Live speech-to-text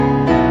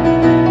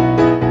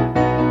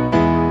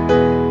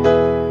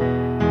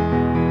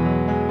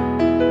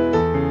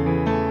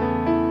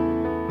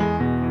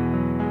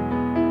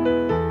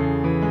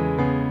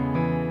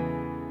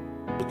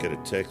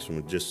text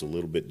from just a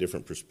little bit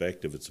different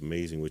perspective, it's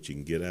amazing what you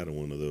can get out of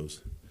one of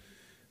those.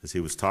 As he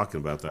was talking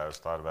about that, I was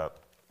thought about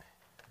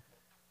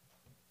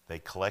they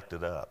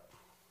collected up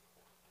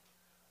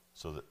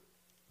so that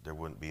there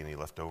wouldn't be any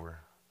left over.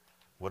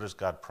 What has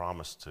God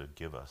promised to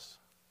give us?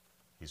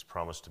 He's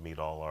promised to meet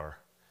all our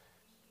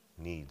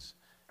needs.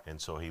 And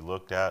so he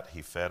looked out,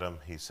 he fed them,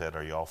 he said,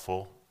 "Are y'all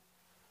full?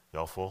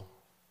 Y'all full?"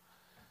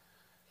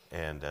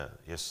 And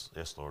yes,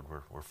 Lord,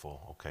 we're full.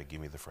 Okay, give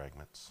me the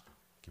fragments.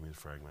 Give me the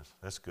fragments.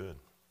 That's good.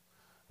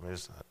 I mean,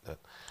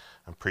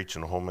 I'm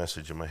preaching a whole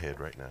message in my head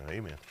right now.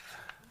 Amen.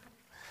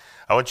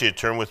 I want you to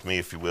turn with me,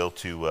 if you will,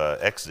 to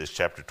Exodus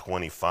chapter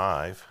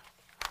 25.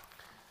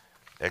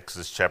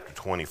 Exodus chapter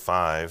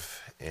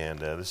 25, and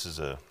this is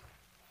a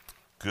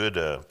good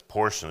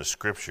portion of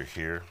Scripture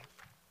here.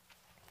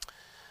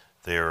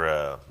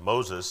 There,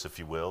 Moses, if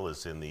you will,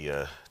 is in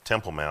the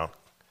Temple Mount.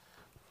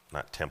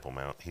 Not Temple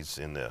Mount. He's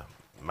in the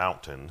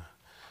mountain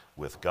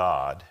with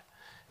God,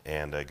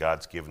 and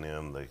God's given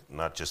him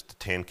not just the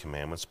 10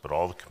 Commandments, but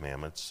all the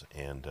commandments,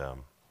 and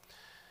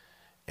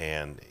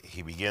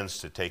he begins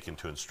to take him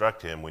to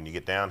instruct him. When you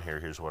get down here,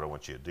 here's what I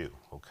want you to do,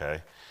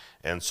 okay?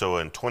 And so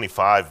in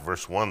 25,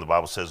 verse 1, the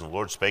Bible says, "And the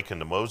Lord spake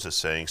unto Moses,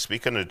 saying,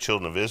 Speak unto the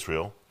children of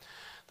Israel,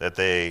 that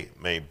they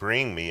may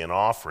bring me an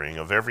offering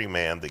of every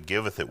man that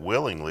giveth it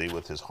willingly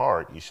with his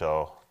heart, ye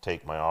shall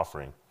take my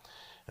offering.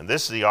 And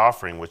this is the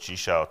offering which ye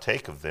shall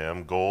take of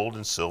them, gold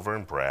and silver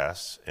and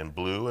brass, and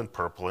blue and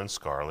purple and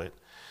scarlet,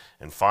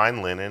 and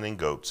fine linen and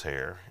goat's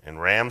hair, and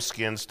ram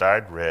skins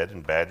dyed red,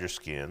 and badger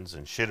skins,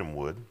 and shittim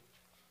wood,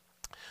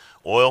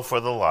 oil for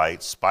the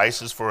light,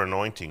 spices for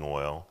anointing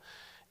oil,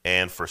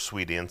 and for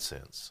sweet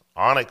incense,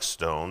 onyx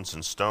stones,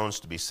 and stones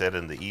to be set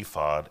in the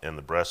ephod and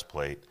the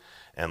breastplate,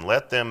 and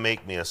let them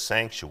make me a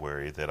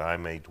sanctuary that I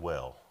may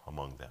dwell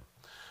among them."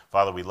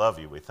 Father, we love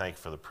you. We thank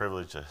you for the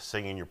privilege of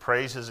singing your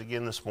praises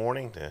again this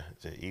morning, to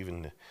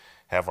even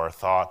have our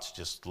thoughts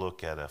just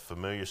look at a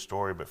familiar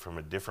story, but from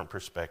a different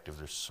perspective.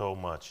 There's so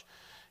much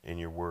in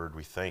your word.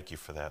 We thank you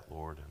for that,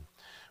 Lord. And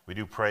we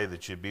do pray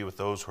that you'd be with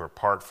those who are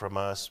apart from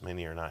us.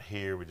 Many are not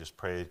here. We just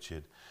pray that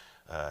you'd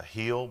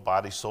heal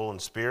body, soul,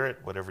 and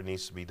spirit, whatever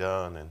needs to be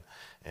done.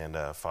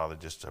 And Father,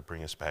 just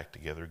bring us back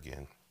together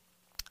again.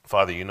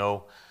 Father, you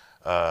know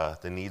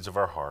the needs of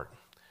our heart.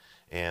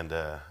 And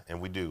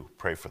we do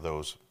pray for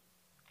those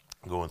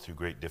going through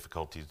great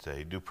difficulty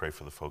today. Do pray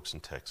for the folks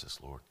in Texas,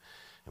 Lord.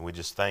 And we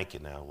just thank you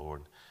now,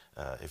 Lord,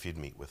 if you'd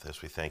meet with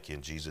us. We thank you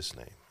in Jesus'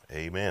 name.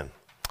 Amen.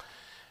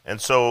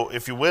 And so,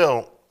 if you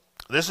will,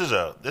 this is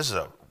a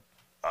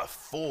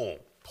full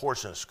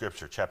portion of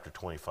Scripture, chapter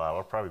 25.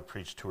 I'll probably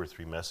preach 2 or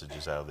 3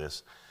 messages out of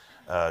this,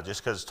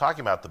 just because it's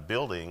talking about the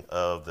building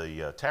of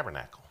the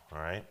tabernacle, all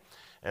right?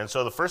 And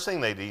so the first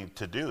thing they need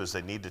to do is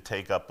they need to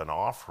take up an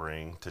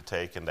offering to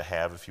take and to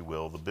have, if you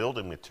will, the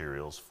building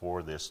materials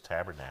for this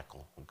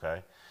tabernacle,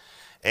 okay?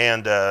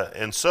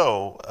 And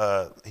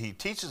so he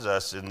teaches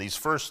us in these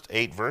first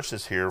 8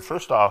 verses here,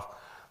 first off,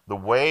 the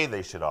way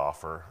they should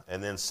offer,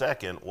 and then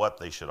second, what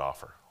they should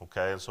offer,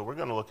 okay? And so we're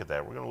going to look at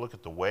that. We're going to look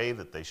at the way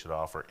that they should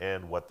offer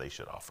and what they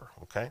should offer,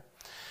 okay?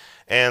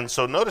 And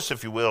so notice,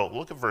 if you will,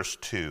 look at verse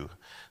 2.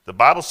 The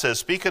Bible says,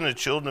 "Speak unto the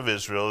children of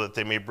Israel that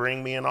they may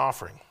bring me an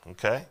offering,"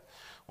 okay?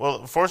 Well,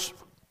 the first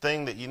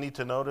thing that you need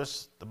to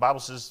notice, the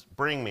Bible says,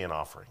 "Bring me an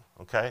offering,"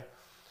 okay?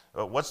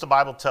 What's the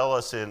Bible tell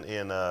us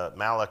in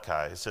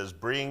Malachi? It says,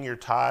 "Bring your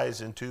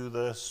tithes into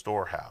the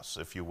storehouse,"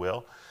 if you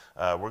will.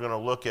 We're going to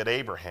look at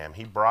Abraham.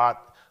 He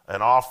brought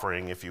an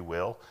offering, if you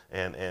will,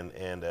 and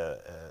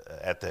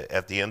at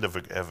the end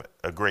of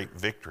a great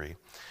victory.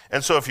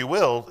 And so, if you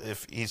will,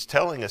 if he's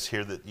telling us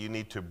here that you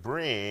need to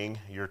bring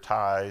your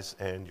tithes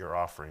and your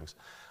offerings,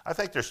 I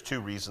think there's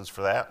 2 reasons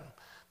for that.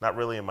 Not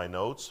really in my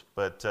notes,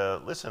 but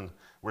listen,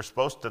 we're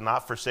supposed to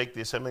not forsake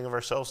the assembling of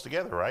ourselves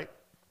together, right?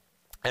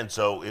 And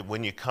so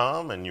when you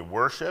come and you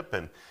worship,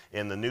 and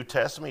in the New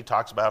Testament, he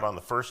talks about on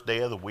the first day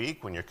of the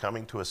week when you're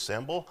coming to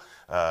assemble,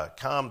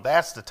 come,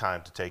 that's the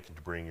time to take and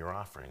to bring your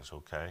offerings,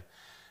 okay?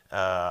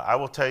 I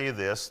will tell you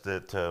this,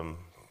 that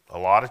a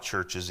lot of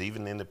churches,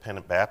 even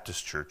independent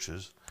Baptist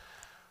churches,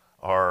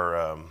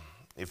 are,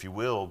 if you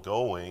will,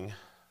 going,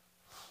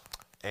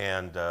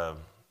 and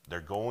they're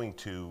going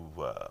to...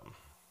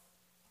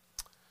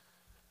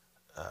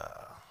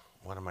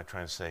 what am I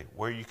trying to say?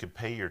 Where you could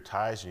pay your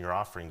tithes and your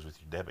offerings with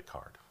your debit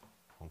card,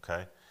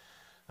 okay?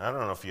 Now, I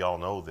don't know if you all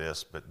know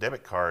this, but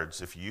debit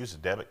cards, if you use a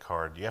debit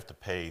card, you have to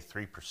pay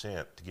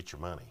 3% to get your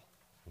money,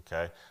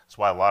 okay? That's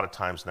why a lot of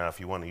times now, if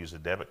you want to use a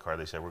debit card,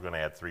 they say, we're going to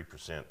add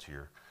 3%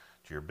 to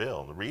your bill.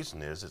 And the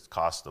reason is it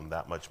costs them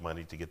that much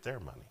money to get their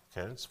money,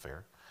 okay? It's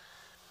fair.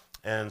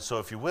 And so,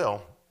 if you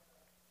will,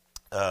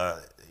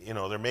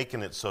 they're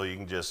making it so you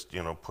can just,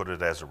 put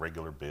it as a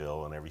regular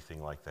bill and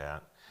everything like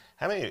that.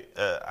 How many,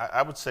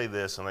 I would say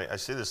this, and I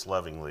say this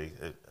lovingly,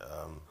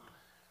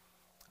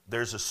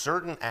 there's a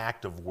certain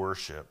act of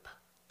worship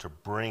to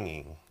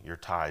bringing your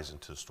tithes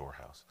into the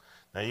storehouse.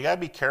 Now, you got to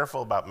be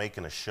careful about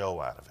making a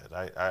show out of it.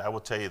 I will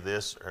tell you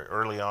this,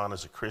 early on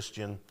as a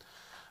Christian,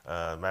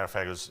 Matter of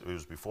fact, it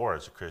was before I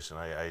was a Christian.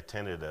 I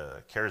attended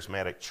a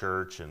charismatic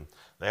church, and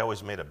they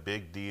always made a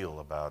big deal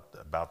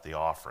about the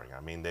offering. I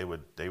mean, they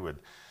would,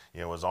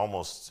 it was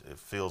almost, it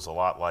feels a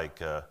lot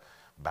like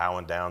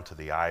bowing down to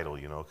the idol,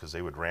 because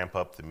they would ramp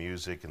up the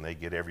music and they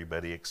get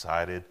everybody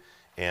excited.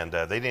 And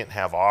they didn't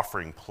have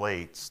offering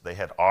plates; they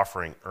had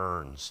offering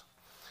urns.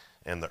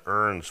 And the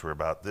urns were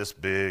about this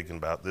big and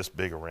about this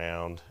big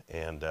around,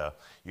 and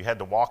you had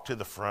to walk to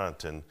the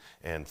front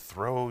and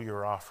throw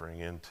your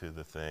offering into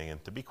the thing.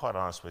 And to be quite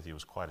honest with you, it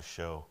was quite a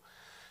show.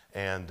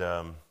 And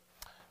to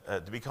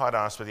be quite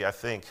honest with you, I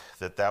think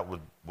that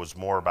was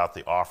more about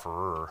the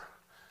offerer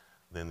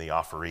than the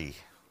offeree,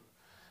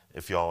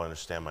 if you all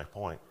understand my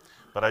point.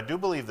 But I do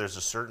believe there's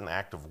a certain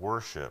act of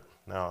worship.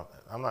 Now,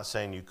 I'm not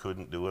saying you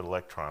couldn't do it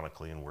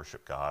electronically and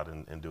worship God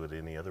and do it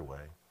any other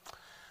way.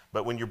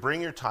 But when you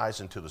bring your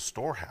tithes into the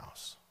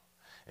storehouse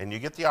and you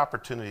get the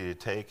opportunity to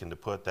take and to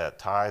put that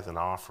tithe and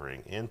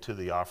offering into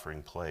the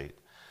offering plate,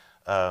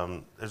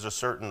 there's a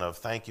certain of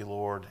thank you,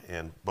 Lord,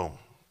 and boom.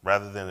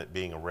 Rather than it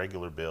being a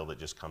regular bill that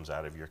just comes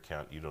out of your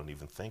account, you don't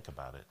even think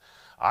about it.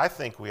 I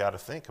think we ought to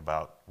think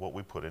about what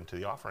we put into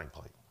the offering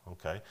plate,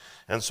 okay?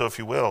 And so if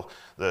you will,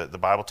 the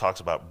Bible talks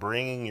about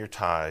bringing your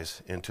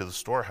tithes into the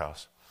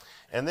storehouse.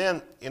 And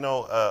then, a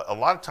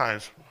lot of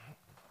times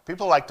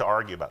people like to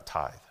argue about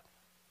tithe.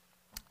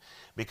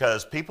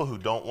 Because people who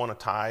don't want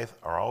to tithe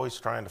are always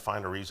trying to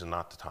find a reason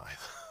not to tithe,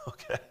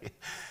 okay?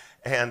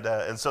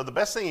 And so the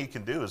best thing you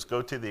can do is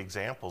go to the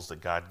examples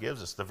that God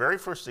gives us. The very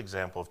first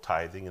example of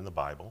tithing in the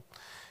Bible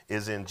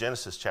is in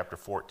Genesis chapter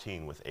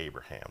 14 with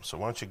Abraham. So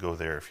why don't you go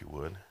there if you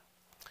would.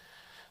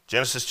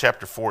 Genesis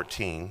chapter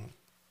 14,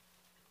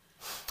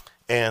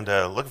 and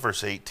look at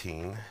verse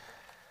 18.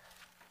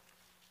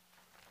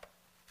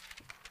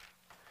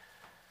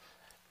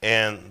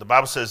 And the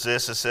Bible says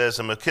this, it says,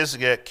 and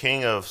Melchizedek,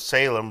 king of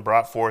Salem,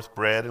 brought forth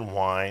bread and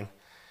wine,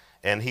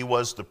 and he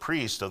was the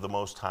priest of the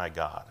Most High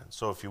God. And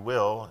so if you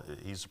will,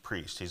 he's a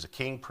priest. He's a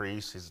king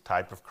priest. He's a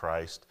type of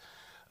Christ.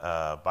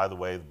 By the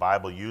way, the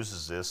Bible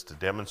uses this to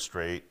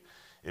demonstrate,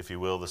 if you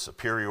will, the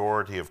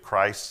superiority of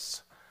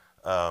Christ's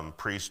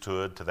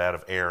priesthood to that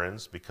of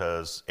Aaron's,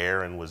 because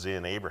Aaron was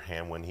in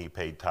Abraham when he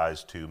paid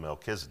tithes to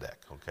Melchizedek.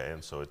 Okay,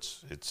 and so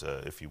it's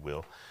if you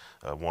will,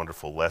 a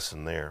wonderful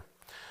lesson there.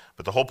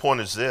 But the whole point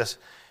is this,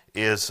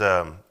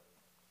 the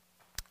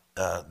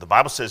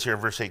Bible says here in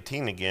verse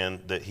 18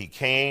 again, that he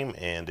came,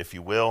 and if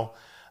you will,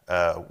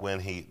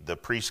 when the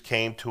priest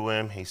came to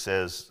him, he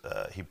says,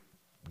 he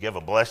gave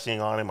a blessing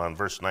on him on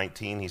verse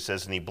 19. He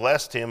says, and he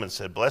blessed him and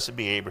said, blessed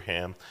be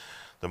Abraham,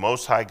 the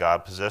Most High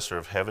God, possessor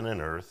of heaven and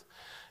earth,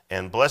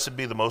 and blessed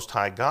be the Most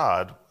High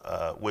God,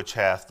 which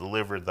hath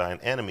delivered thine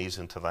enemies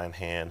into thine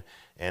hand,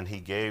 and he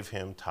gave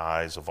him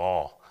tithes of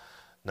all.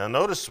 Now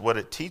notice what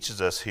it teaches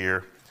us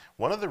here.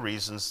 One of the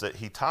reasons that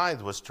he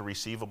tithed was to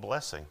receive a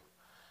blessing.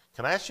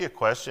 Can I ask you a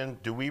question?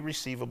 Do we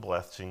receive a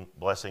blessing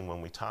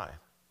when we tithe?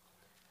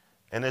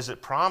 And is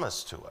it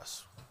promised to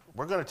us?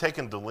 We're going to take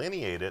and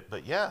delineate it,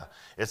 but yeah,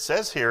 it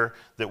says here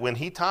that when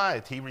he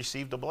tithed, he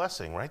received a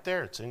blessing. Right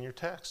there, it's in your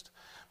text.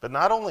 But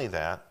not only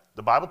that,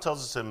 the Bible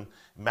tells us in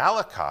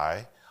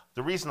Malachi,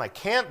 the reason I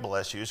can't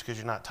bless you is because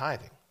you're not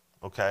tithing,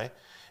 okay?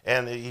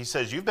 And he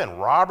says, you've been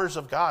robbers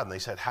of God. And they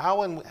said,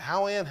 how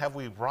in have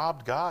we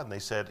robbed God? And they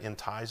said, in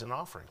tithes and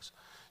offerings.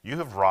 You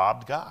have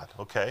robbed God,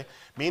 okay?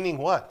 Meaning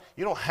what?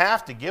 You don't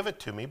have to give it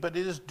to me, but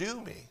it is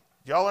due me.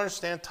 Y'all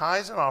understand?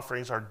 Tithes and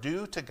offerings are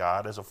due to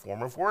God as a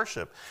form of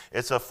worship.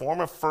 It's a form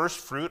of first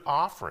fruit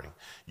offering.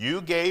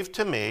 You gave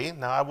to me,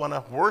 now I want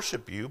to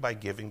worship you by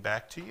giving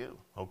back to you,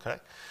 okay?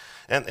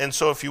 And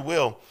so if you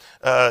will,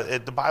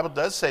 the Bible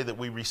does say that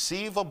we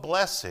receive a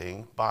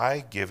blessing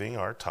by giving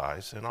our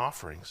tithes and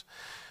offerings.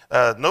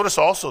 Notice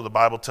also the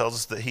Bible tells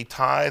us that he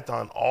tithed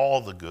on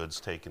all the goods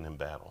taken in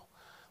battle.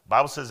 The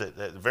Bible says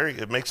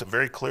it makes it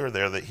very clear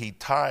there that he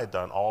tithed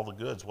on all the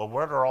goods. Well,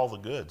 what are all the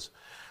goods?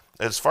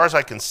 As far as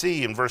I can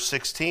see in verse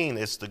 16,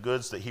 it's the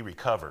goods that he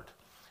recovered,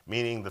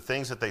 meaning the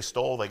things that they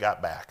stole, they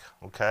got back,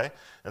 okay?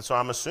 And so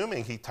I'm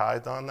assuming he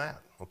tithed on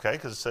that, okay?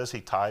 Because it says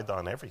he tithed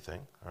on everything,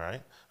 all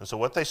right? And so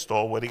what they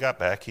stole, what he got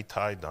back, he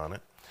tithed on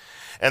it.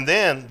 And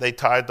then they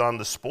tithed on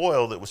the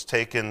spoil that was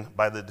taken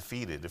by the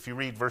defeated. If you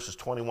read verses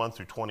 21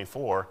 through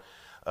 24,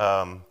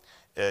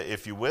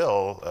 if you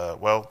will,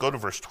 well, go to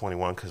verse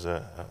 21 because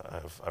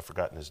I've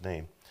forgotten his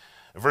name.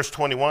 In verse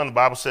 21, the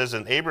Bible says,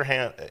 and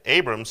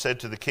Abram said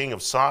to the king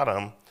of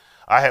Sodom,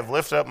 I have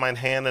lifted up mine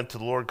hand unto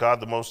the Lord God,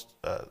 the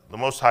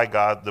most high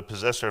God, the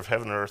possessor of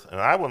heaven and earth, and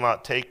I will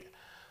not take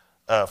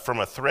from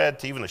a thread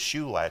to even a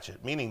shoe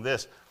latchet. Meaning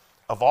this,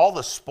 of all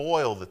the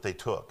spoil that they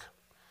took,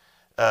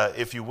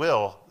 if you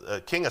will,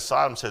 king of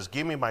Sodom says,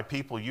 give me my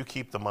people, you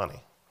keep the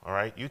money, all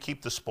right? You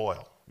keep the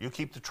spoil, you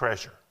keep the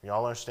treasure.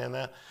 Y'all understand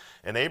that?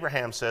 And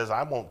Abraham says,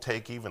 I won't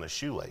take even a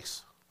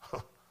shoelace.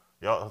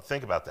 Y'all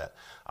think about that.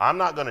 I'm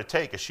not going to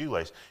take a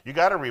shoelace. You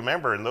got to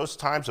remember, in those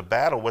times of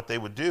battle, what they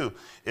would do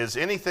is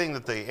anything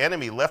that the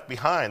enemy left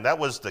behind, that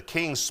was the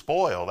king's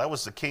spoil. That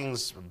was the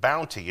king's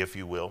bounty, if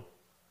you will.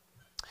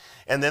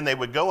 And then they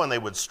would go and they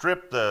would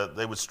strip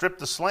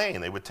the slain.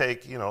 They would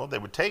take, they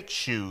would take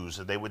shoes,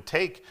 and they would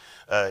take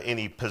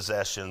any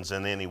possessions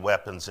and any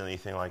weapons,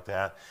 anything like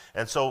that.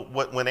 And so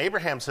when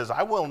Abraham says,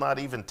 I will not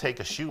even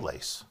take a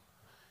shoelace,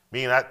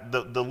 meaning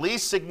the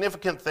least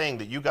significant thing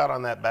that you got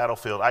on that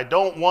battlefield, I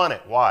don't want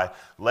it. Why?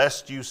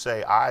 Lest you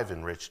say, I've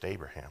enriched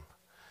Abraham.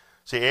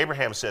 See,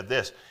 Abraham said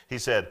this. He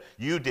said,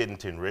 you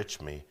didn't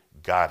enrich me,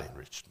 God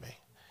enriched me.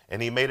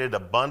 And he made it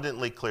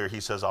abundantly clear. He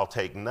says, I'll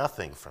take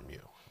nothing from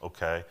you,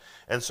 okay?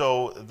 And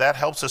so that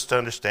helps us to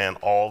understand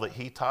all that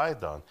he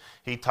tithed on.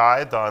 He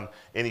tithed on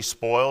any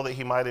spoil that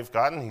he might have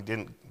gotten. He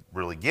didn't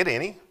really get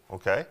any,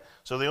 okay?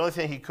 So the only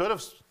thing he could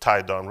have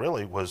tithed on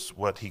really was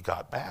what he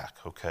got back,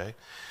 okay?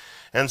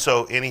 And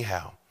so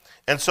anyhow,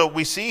 and so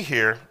we see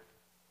here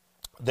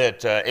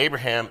that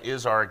Abraham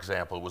is our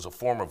example. It was a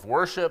form of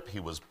worship. He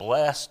was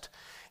blessed,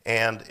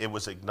 and it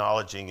was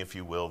acknowledging, if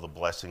you will, the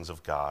blessings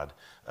of God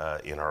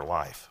in our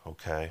life,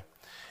 okay?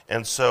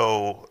 And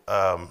so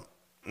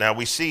now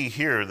we see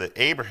here that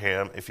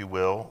Abraham, if you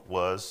will,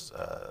 was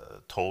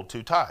told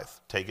to tithe,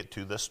 take it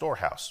to the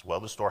storehouse.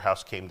 Well, the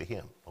storehouse came to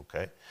him,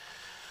 okay?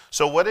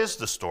 So what is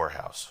the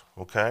storehouse,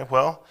 okay?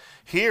 Well,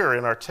 here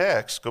in our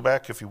text, go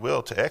back, if you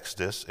will, to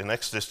Exodus, in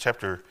Exodus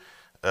chapter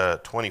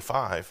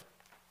 25,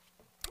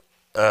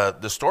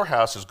 the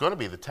storehouse is going to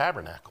be the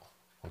tabernacle,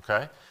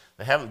 okay?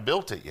 They haven't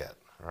built it yet,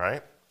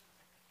 right?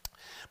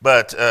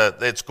 But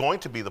it's going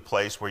to be the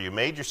place where you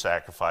made your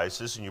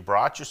sacrifices and you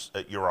brought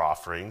your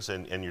offerings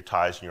and your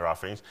tithes and your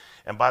offerings.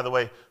 And by the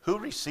way, who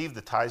received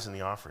the tithes and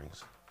the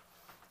offerings?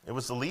 It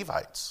was the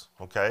Levites,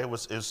 okay? It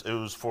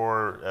was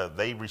for,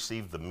 they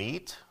received the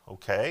meat,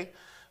 okay,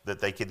 that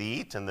they could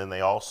eat, and then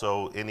they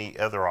also, any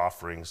other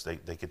offerings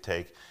they could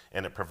take,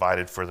 and it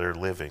provided for their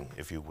living,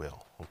 if you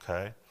will,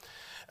 okay?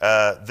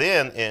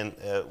 Then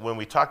when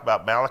we talk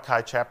about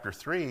Malachi chapter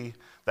 3,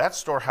 that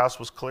storehouse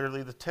was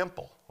clearly the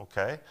temple,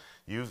 okay?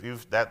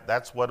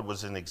 That's what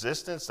was in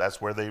existence.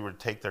 That's where they would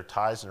take their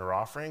tithes and their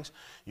offerings.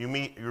 You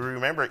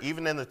remember,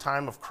 even in the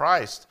time of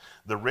Christ,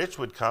 the rich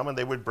would come and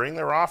they would bring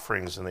their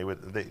offerings, and you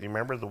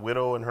remember the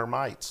widow and her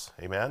mites,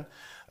 amen?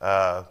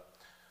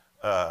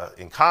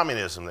 In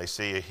communism, they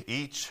say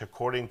each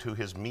according to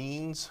his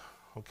means,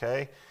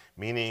 okay?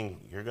 Meaning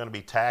you're going to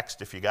be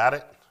taxed if you got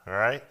it, all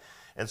right?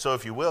 And so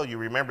if you will, you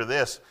remember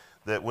this,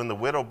 that when the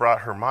widow brought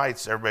her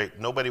mites,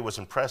 nobody was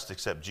impressed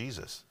except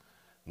Jesus.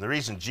 And the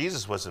reason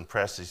Jesus was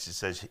impressed is he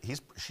says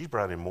she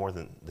brought in more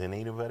than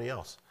anybody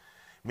else.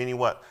 Meaning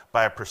what?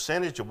 By a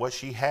percentage of what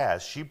she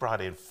has, she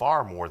brought in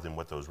far more than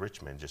what those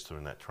rich men just threw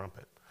in that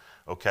trumpet.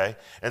 Okay?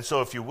 And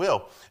so if you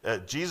will,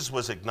 Jesus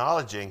was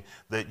acknowledging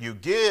that you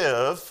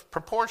give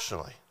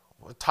proportionally.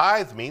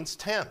 Tithe means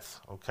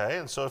tenth, okay?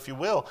 And so if you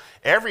will,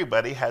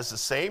 everybody has the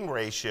same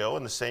ratio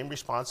and the same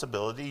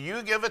responsibility.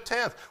 You give a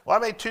tenth. Well,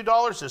 I made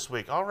 $2 this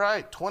week. All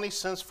right, 20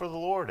 cents for the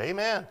Lord.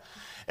 Amen.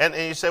 And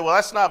you say, well,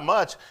 that's not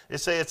much. You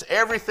say it's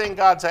everything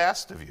God's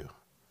asked of you.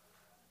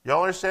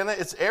 Y'all understand that?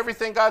 It's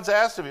everything God's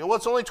asked of you. Well,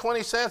 it's only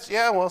 20 cents.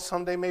 Yeah, well,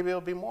 someday maybe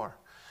it'll be more.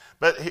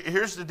 But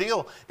here's the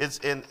deal.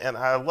 And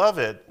I love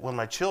it when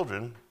my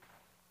children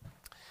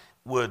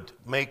would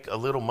make a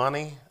little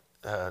money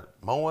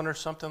mowing or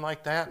something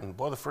like that, and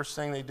boy, the first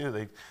thing they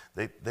do,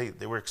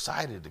 they were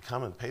excited to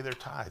come and pay their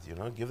tithe,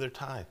 give their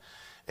tithe,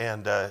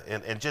 and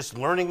just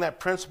learning that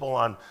principle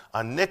on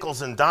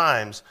nickels and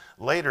dimes.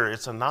 Later,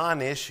 it's a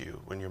non-issue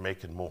when you're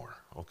making more.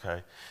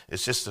 Okay,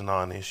 it's just a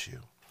non-issue,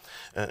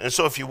 and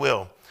so if you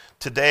will,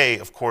 today,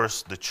 of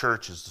course, the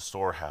church is the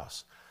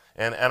storehouse,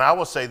 and I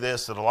will say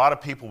this, that a lot of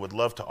people would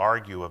love to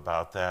argue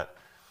about that.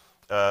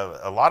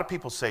 A lot of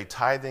people say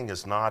tithing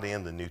is not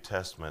in the New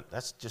Testament.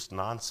 That's just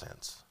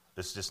nonsense.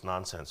 It's just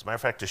nonsense. Matter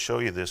of fact, to show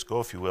you this, go,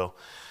 if you will,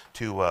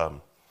 to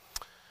 1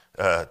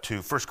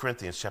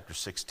 Corinthians chapter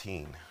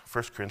 16.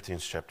 1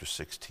 Corinthians chapter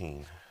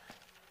 16.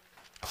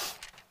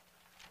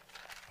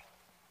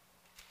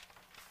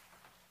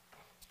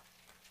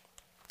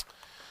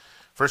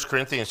 First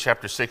Corinthians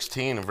chapter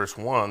 16 and verse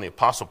 1, the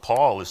Apostle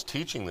Paul is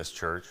teaching this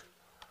church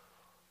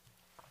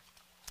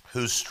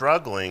who's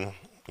struggling,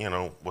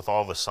 with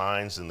all the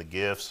signs and the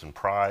gifts and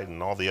pride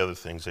and all the other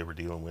things they were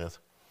dealing with.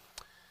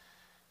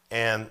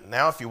 And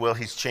now, if you will,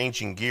 he's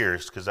changing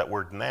gears, because that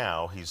word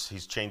now,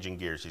 he's changing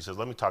gears. He says,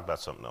 let me talk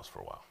about something else for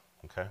a while,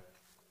 okay?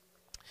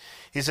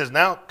 He says,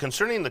 now,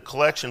 concerning the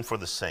collection for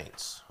the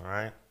saints, all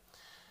right?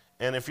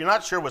 And if you're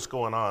not sure what's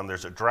going on,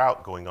 there's a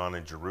drought going on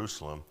in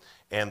Jerusalem,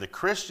 and the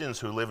Christians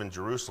who live in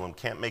Jerusalem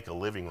can't make a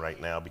living right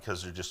now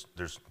because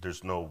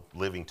there's no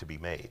living to be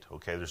made,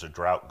 okay? There's a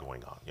drought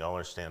going on. Y'all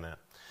understand that?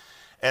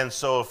 And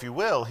so, if you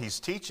will,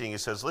 he's teaching, he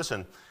says,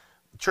 listen,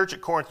 church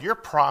at Corinth, you're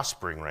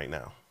prospering right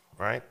now,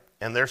 right?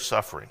 And they're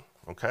suffering,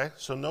 okay?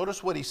 So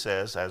notice what he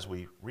says as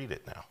we read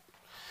it now.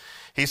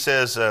 He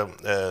says,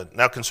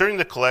 now concerning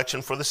the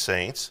collection for the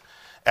saints,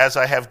 as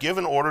I have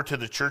given order to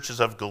the churches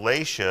of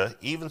Galatia,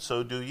 even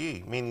so do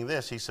ye. Meaning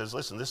this, he says,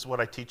 listen, this is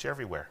what I teach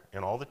everywhere.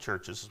 In all the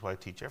churches, this is what I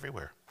teach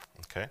everywhere,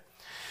 okay?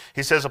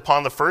 He says,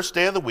 upon the first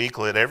day of the week,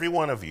 let every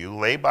one of you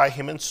lay by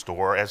him in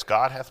store as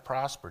God hath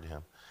prospered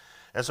him.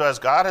 And so as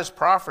God has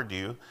prospered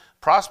you,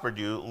 prospered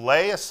you,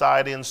 lay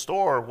aside in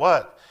store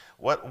what?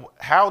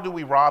 How do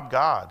we rob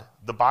God?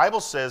 The Bible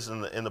says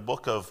in the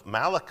book of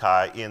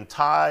Malachi, in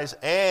tithes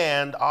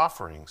and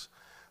offerings.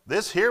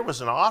 This here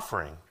was an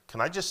offering.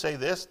 Can I just say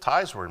this?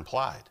 Tithes were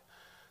implied.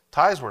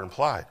 Tithes were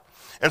implied.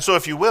 And so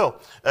if you will,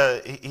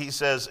 he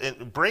says,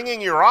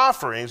 bringing your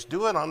offerings,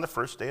 do it on the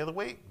first day of the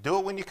week. Do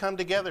it when you come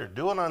together.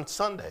 Do it on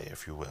Sunday,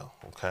 if you will,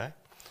 okay?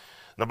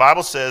 The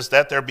Bible says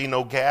that there be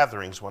no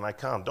gatherings when I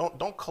come.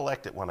 Don't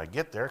collect it when I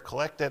get there.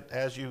 Collect it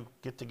as you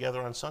get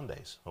together on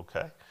Sundays,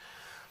 okay?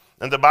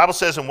 And the Bible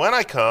says, and when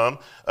I come,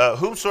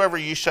 whomsoever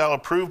ye shall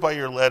approve by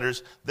your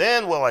letters,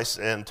 then will I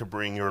send to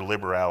bring your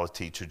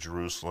liberality to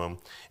Jerusalem.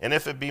 And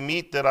if it be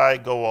meet that I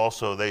go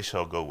also, they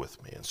shall go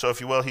with me. And so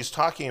if you will, he's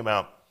talking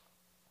about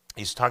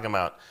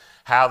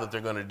how that they're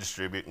going to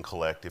distribute and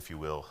collect, if you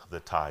will, the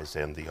tithes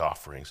and the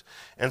offerings.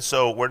 And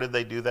so where did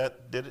they do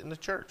that? Did it in the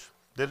church.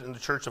 Did it in the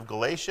church of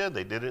Galatia.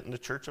 They did it in the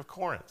church of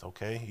Corinth,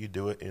 okay? You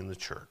do it in the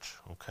church,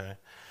 okay?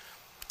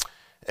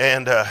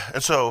 And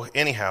so,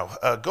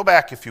 anyhow, go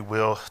back, if you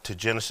will, to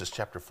Genesis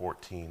chapter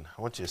 14.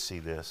 I want you to see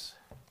this.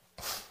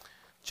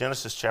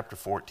 Genesis chapter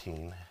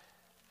 14.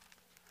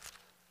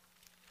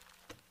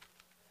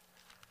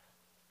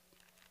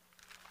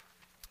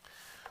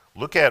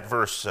 Look at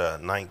verse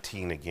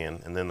 19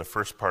 again, and then the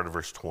first part of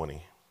verse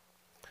 20.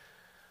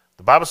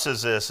 The Bible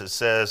says this. It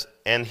says,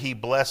 and he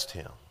blessed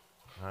him,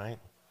 right?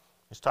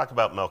 Let's talk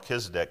about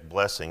Melchizedek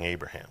blessing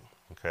Abraham,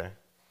 okay?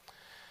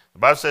 The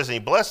Bible says, and he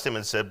blessed him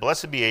and said,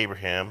 blessed be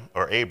Abraham,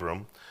 or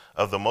Abram,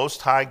 of the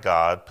Most High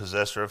God,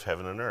 possessor of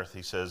heaven and earth.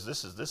 He says,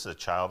 this is a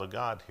child of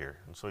God here.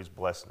 And so he's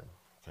blessing him,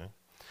 okay?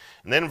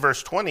 And then in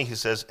verse 20, he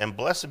says, and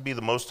blessed be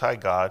the Most High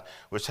God,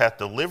 which hath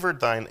delivered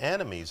thine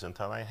enemies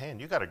into thine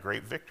hand. You got a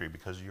great victory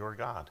because of your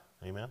God,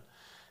 amen?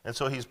 And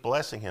so he's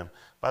blessing him.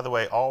 By the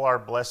way, all our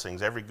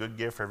blessings, every good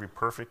gift, every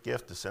perfect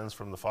gift descends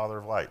from the Father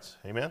of lights,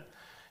 amen?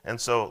 And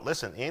so,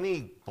 listen,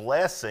 any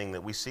blessing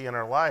that we see in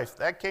our life,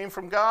 that came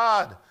from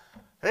God.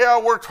 Hey, I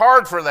worked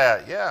hard for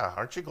that. Yeah,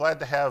 aren't you glad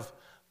to have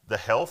the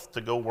health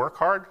to go work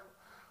hard?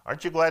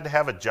 Aren't you glad to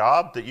have a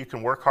job that you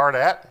can work hard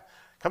at?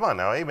 Come on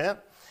now, amen.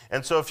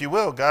 And so if you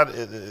will, God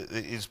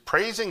is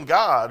praising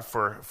God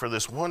for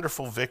this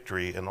wonderful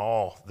victory and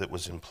all that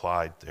was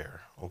implied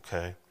there,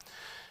 okay?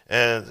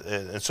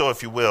 And so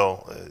if you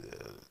will,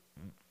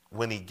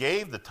 when he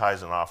gave the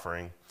tithes and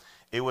offering,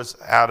 it was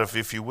out of,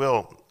 if you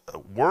will,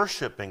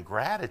 worship and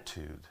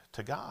gratitude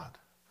to God.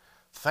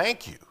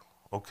 Thank you,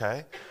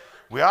 okay?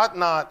 We ought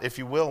not, if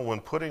you will, when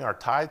putting our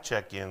tithe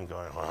check in,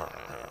 going,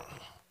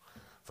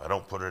 if I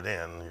don't put it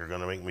in, you're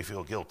going to make me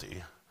feel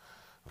guilty.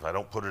 If I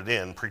don't put it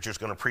in, preacher's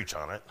going to preach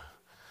on it.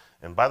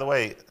 And by the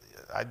way,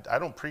 I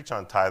don't preach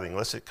on tithing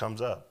unless it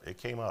comes up. It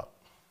came up,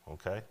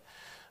 okay?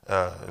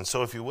 And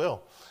so if you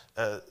will,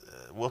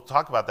 we'll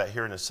talk about that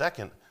here in a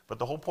second. But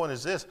the whole point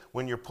is this.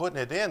 When you're putting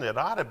it in, it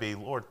ought to be,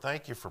 Lord,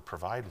 thank you for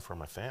providing for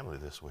my family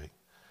this week.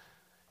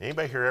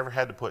 Anybody here ever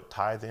had to put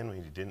tithe in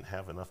when you didn't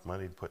have enough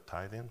money to put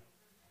tithe in?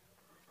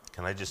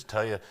 Can I just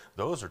tell you,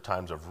 those are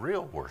times of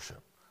real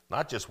worship.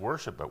 Not just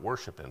worship, but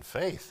worship in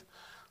faith.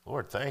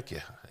 Lord, thank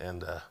you.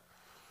 And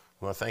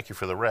well, thank you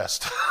for the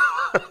rest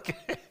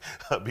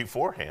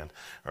beforehand.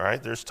 All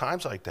right, there's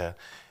times like that.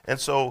 And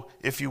so,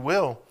 if you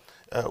will,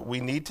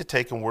 we need to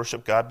take and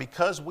worship God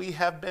because we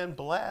have been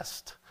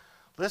blessed.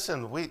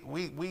 Listen,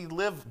 we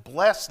live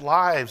blessed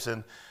lives,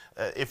 and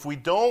if we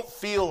don't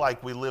feel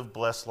like we live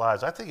blessed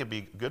lives, I think it'd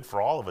be good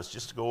for all of us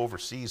just to go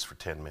overseas for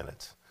 10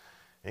 minutes.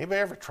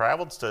 Anybody ever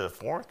traveled to a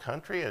foreign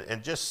country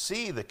and just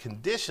see the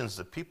conditions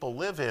that people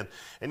live in?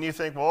 And you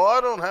think, well, I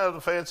don't have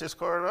the fanciest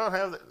car. I don't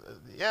have the...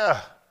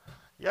 Yeah,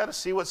 you got to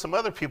see what some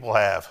other people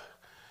have,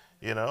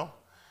 you know?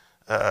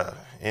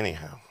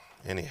 Anyhow,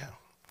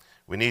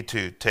 we need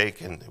to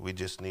take and we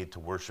just need to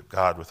worship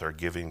God with our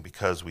giving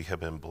because we have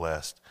been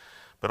blessed,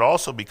 but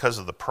also because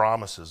of the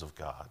promises of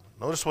God.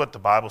 Notice what the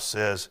Bible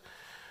says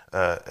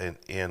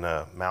in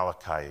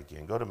Malachi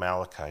again. Go to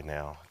Malachi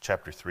now,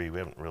 chapter 3. We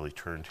haven't really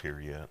turned here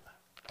yet.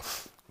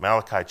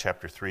 Malachi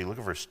chapter 3, look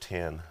at verse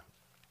 10.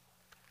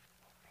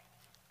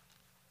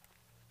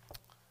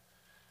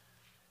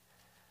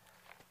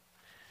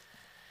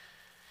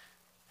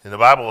 And the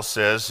Bible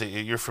says,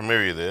 you're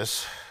familiar with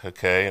this,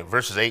 okay?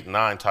 Verses 8 and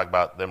 9 talk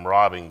about them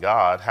robbing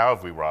God. How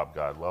have we robbed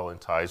God? Well, in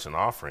tithes and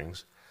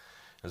offerings.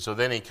 And so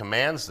then he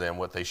commands them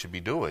what they should be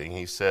doing.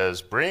 He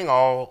says, bring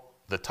all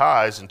the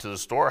tithes into the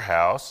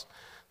storehouse,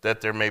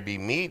 that there may be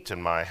meat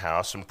in my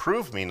house, and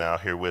prove me now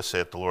herewith,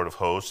 saith the Lord of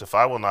hosts, if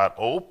I will not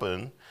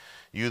open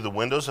you the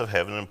windows of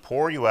heaven and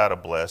pour you out a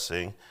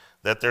blessing,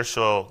 that there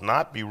shall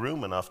not be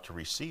room enough to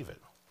receive it.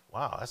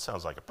 Wow, that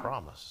sounds like a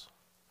promise.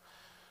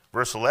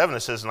 Verse 11,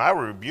 it says, and I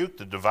will rebuke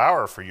the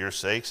devourer for your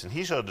sakes, and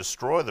he shall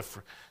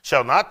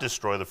not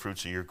destroy the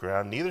fruits of your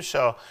ground, neither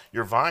shall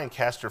your vine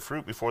cast her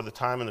fruit before the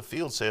time in the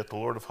field, saith the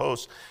Lord of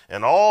hosts.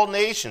 And all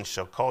nations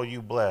shall call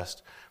you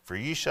blessed, for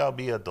ye shall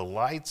be a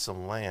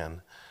delightsome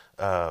land,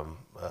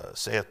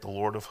 saith the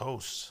Lord of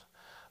hosts.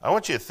 I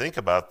want you to think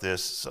about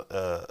this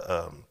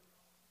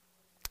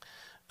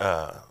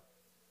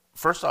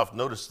first off,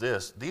 notice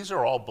this. These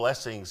are all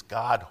blessings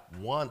God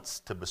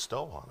wants to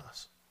bestow on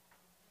us.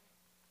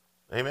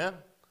 Amen?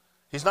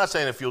 He's not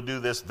saying if you'll do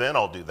this, then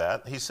I'll do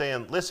that. He's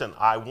saying, listen,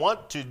 I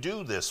want to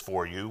do this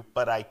for you,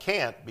 but I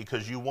can't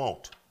because you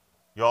won't.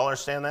 You all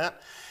understand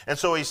that? And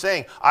so he's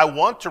saying, I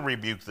want to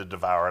rebuke the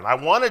devourer, and I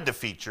want to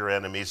defeat your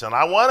enemies, and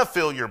I want to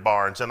fill your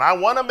barns, and I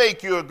want to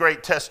make you a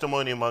great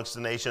testimony amongst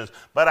the nations,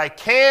 but I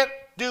can't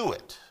do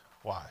it.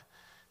 Why?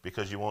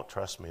 Because you won't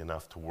trust me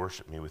enough to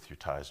worship me with your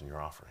tithes and your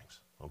offerings.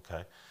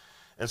 Okay?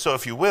 And so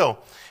if you will,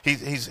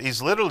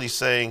 he's literally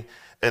saying,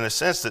 in a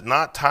sense, that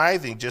not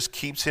tithing just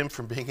keeps him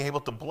from being able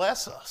to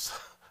bless us.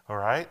 All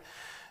right?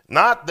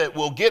 Not that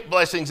we'll get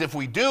blessings if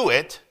we do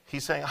it.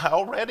 He's saying, I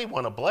already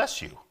want to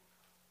bless you.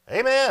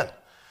 Amen.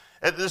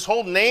 And this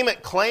whole name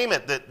it, claim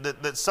it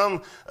that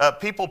some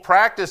people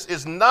practice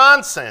is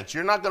nonsense.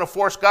 You're not going to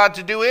force God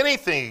to do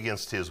anything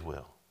against his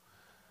will.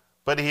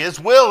 But his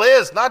will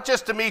is not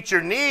just to meet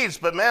your needs,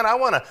 but man, I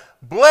want to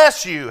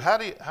bless you. How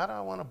do I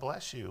want to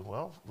bless you?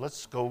 Well,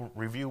 let's go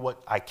review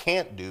what I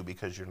can't do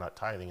because you're not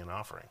tithing and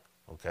offering.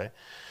 Okay?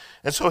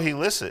 And so he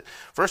lists it.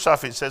 First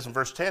off, he says in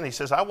verse 10, he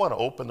says, I want to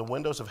open the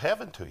windows of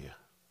heaven to you.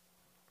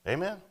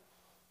 Amen?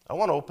 I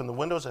want to open the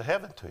windows of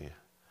heaven to you.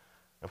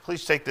 Now,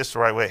 please take this the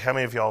right way. How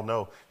many of y'all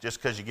know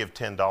just because you give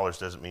 $10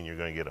 doesn't mean you're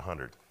going to get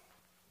 100?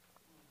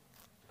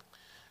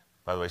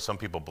 By the way, some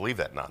people believe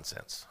that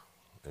nonsense.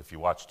 If you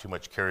watch too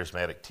much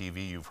charismatic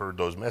TV, you've heard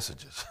those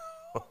messages.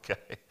 Okay?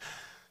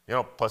 You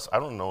know, plus, I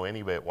don't know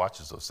anybody that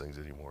watches those things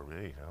anymore,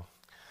 really,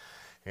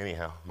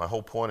 Anyhow, my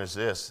whole point is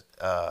this.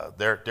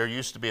 There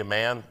used to be a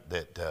man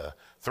that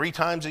 3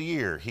 times a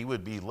year he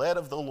would be led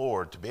of the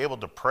Lord to be able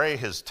to pray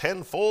his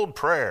tenfold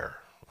prayer,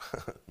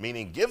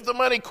 meaning give the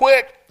money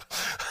quick.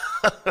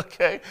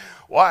 Okay?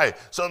 Why?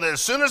 So that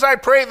as soon as I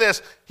pray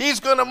this,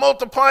 he's going to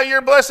multiply your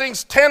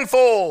blessings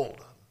tenfold.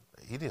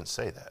 He didn't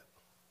say that.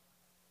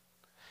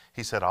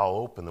 He said, I'll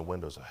open the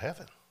windows of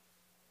heaven.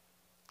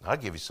 I'll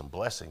give you some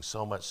blessings,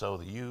 so much so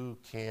that you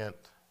can't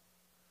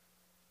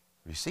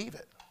receive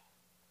it.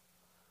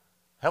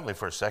 Help me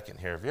for a second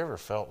here. Have you ever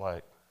felt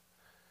like,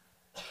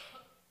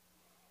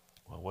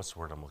 well, what's the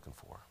word I'm looking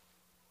for?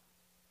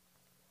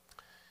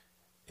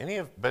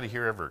 Anybody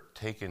here ever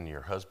taken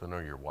your husband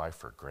or your wife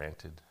for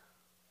granted?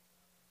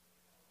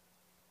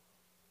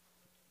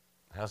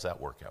 How's that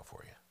work out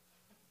for you?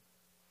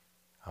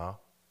 Huh?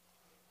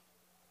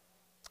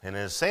 And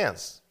in a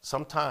sense,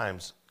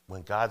 sometimes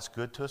when God's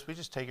good to us, we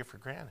just take it for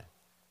granted.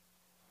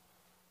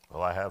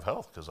 Well, I have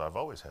health because I've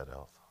always had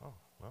health. Oh,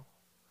 well,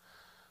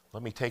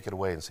 let me take it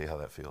away and see how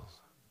that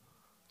feels.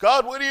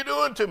 God, what are you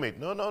doing to me?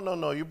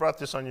 No. You brought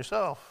this on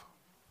yourself.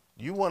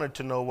 You wanted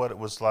to know what it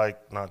was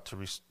like not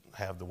to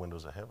have the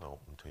windows of heaven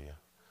open to you.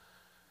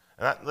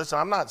 And listen,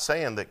 I'm not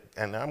saying that,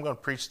 and I'm going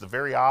to preach the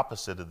very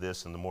opposite of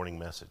this in the morning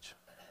message.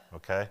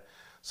 Okay?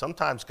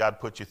 Sometimes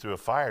God puts you through a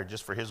fire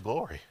just for his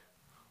glory.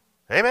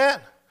 Amen.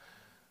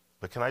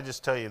 But can I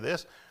just tell you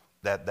this?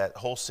 That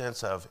whole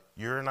sense of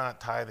you're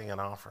not tithing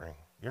and offering.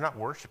 You're not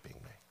worshiping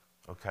me.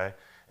 Okay?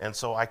 And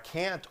so I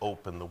can't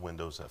open the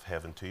windows of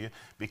heaven to you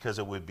because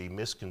it would be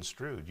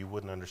misconstrued. You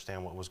wouldn't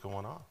understand what was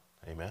going on.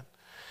 Amen?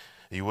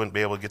 You wouldn't be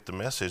able to get the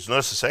message.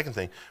 Notice the second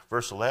thing.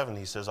 Verse 11,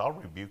 he says, I'll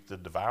rebuke the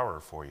devourer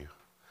for you.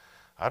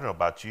 I don't know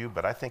about you,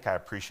 but I think I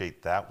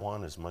appreciate that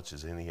one as much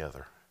as any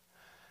other.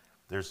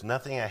 There's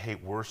nothing I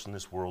hate worse in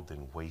this world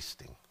than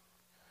wasting.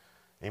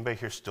 Anybody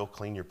here still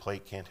clean your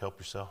plate, can't help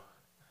yourself?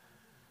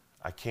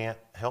 I can't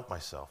help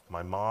myself.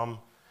 My mom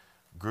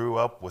grew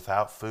up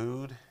without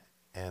food,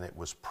 and it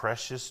was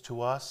precious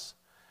to us.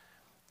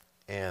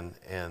 And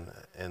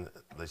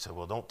they said,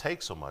 well, don't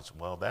take so much.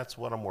 Well, that's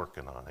what I'm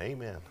working on.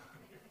 Amen.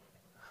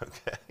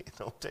 Okay,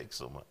 don't take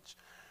so much.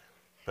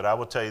 But I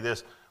will tell you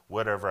this,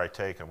 whatever I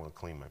take, I'm going to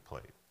clean my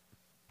plate.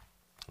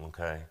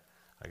 Okay?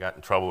 I got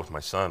in trouble with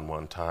my son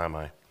one time.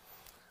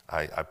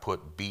 I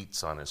put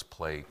beets on his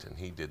plate, and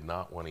he did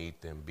not want to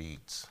eat them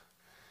beets.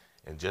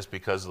 And just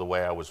because of the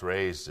way I was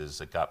raised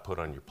is it got put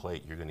on your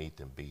plate, you're going to eat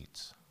them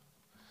beets.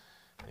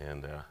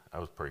 And I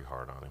was pretty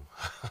hard on him.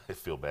 I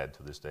feel bad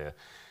to this day.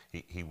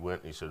 He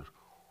went and he said,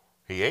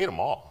 he ate them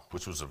all,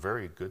 which was a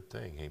very good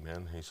thing.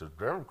 Amen. He said,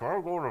 Dad, can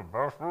I go to the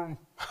bathroom?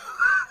 I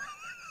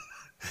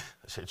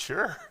said,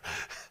 sure.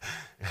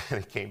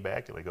 And he came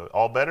back and I go,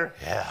 all better?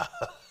 Yeah.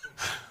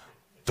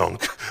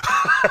 Dunk.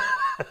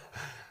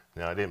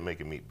 Now, I didn't make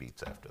him eat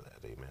beets after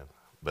that. Amen.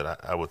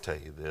 But I will tell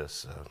you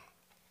this.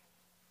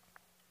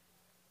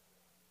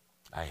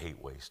 I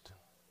hate wasting.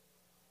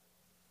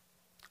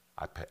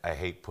 I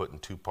hate putting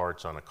 2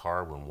 parts on a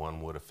car when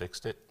one would have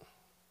fixed it.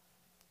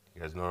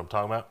 You guys know what I'm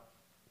talking about?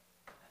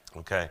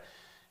 Okay.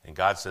 And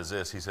God says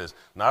this. He says,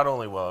 not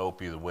only will I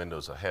open you the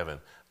windows of heaven,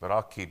 but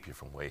I'll keep you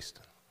from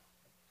wasting.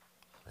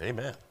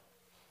 Amen.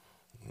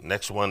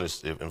 Next one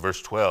is in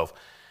verse 12.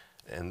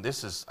 And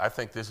I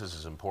think this is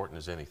as important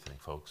as anything,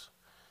 folks.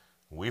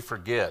 We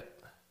forget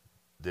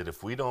that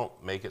if we don't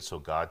make it so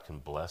God can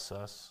bless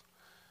us,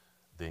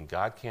 then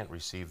God can't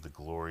receive the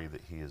glory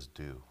that he is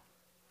due.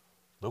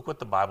 Look what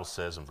the Bible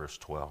says in verse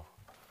 12.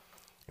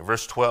 In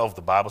verse 12,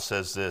 the Bible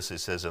says this. It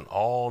says, and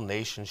all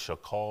nations shall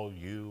call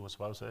you, what's the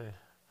Bible say?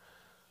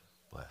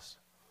 Blessed.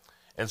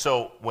 And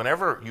so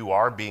whenever you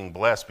are being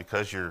blessed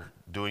because you're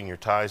doing your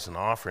tithes and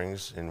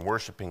offerings and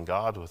worshiping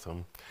God with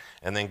them,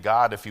 and then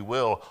God, if you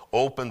will,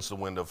 opens the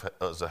windows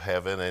of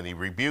heaven and he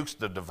rebukes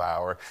the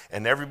devourer,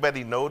 and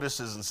everybody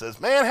notices and says,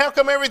 man, how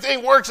come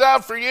everything works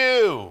out for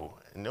you?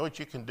 And you know what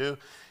you can do?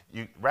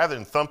 You, rather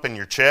than thumping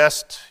your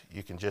chest,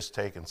 you can just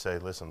take and say,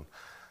 listen,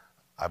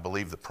 I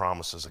believe the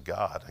promises of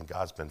God, and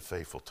God's been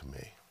faithful to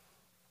me.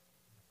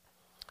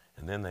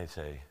 And then they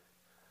say,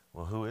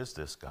 well, who is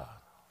this God?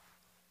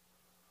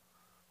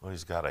 Well,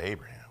 he's the God of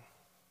Abraham.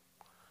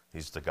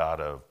 He's the God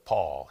of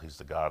Paul. He's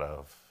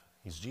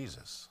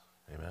Jesus.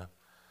 Amen.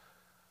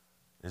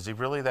 Is he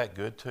really that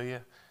good to you?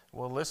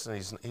 Well, listen,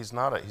 he's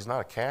not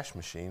a cash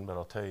machine, but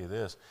I'll tell you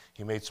this.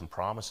 He made some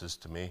promises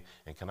to me,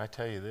 and can I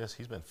tell you this?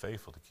 He's been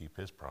faithful to keep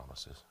his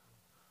promises.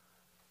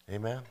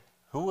 Amen.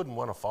 Who wouldn't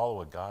want to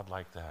follow a God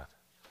like that?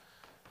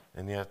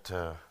 And yet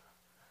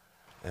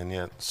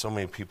so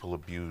many people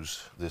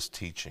abuse this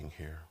teaching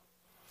here.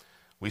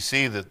 We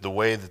see that the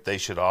way that they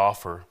should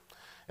offer.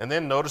 And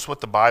then notice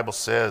what the Bible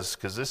says,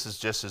 because this is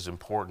just as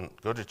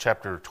important. Go to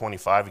chapter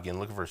 25 again.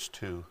 Look at verse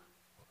 2.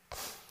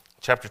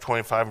 Chapter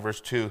 25 and verse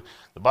 2.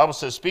 The Bible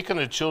says, speak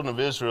unto the children of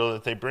Israel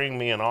that they bring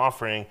me an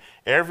offering,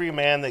 every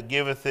man that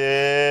giveth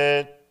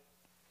it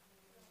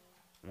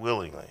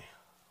willingly.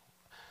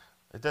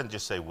 It doesn't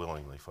just say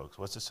willingly, folks.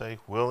 What's it say?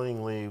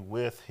 Willingly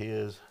with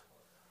his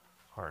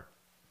heart.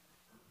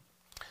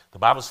 The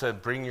Bible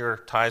said, bring your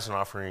tithes and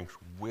offerings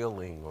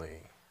willingly.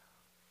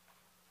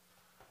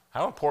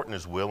 How important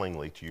is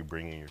willingly to you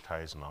bringing your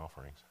tithes and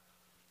offerings?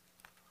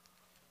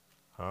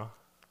 Huh?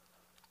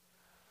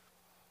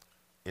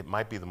 It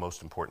might be the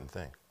most important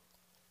thing.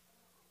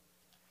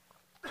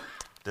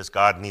 Does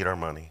God need our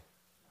money?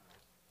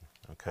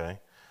 Okay.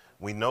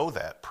 We know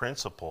that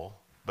principle,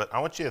 but I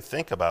want you to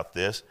think about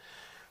this.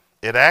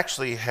 It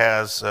actually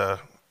has,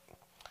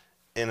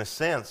 in a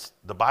sense,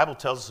 the Bible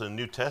tells us in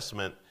the New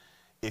Testament,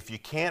 if you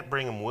can't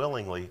bring them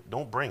willingly,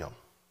 don't bring them.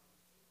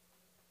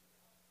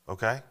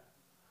 Okay?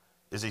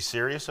 Is he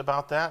serious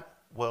about that?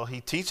 Well,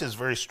 he teaches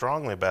very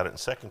strongly about it in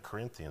 2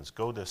 Corinthians.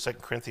 Go to 2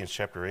 Corinthians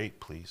chapter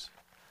 8, please.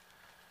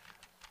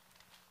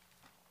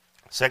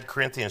 2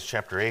 Corinthians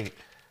chapter 8,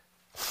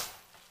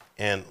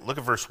 and look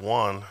at verse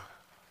 1.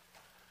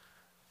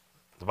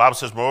 The Bible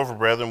says, moreover,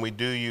 brethren, we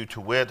do you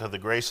to wit of the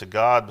grace of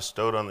God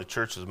bestowed on the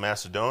churches of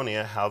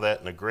Macedonia, how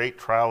that in a great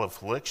trial of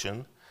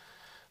affliction,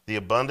 the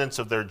abundance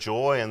of their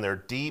joy and their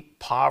deep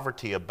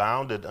poverty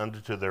abounded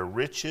unto their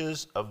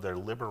riches of their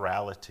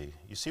liberality.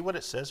 You see what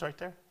it says right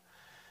there?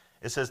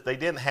 It says they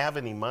didn't have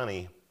any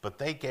money, but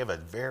they gave a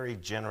very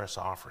generous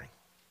offering,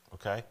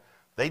 okay?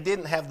 They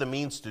didn't have the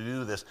means to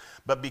do this,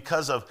 but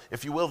because of,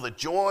 if you will, the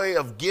joy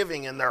of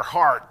giving in their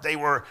heart, they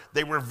were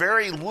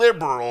very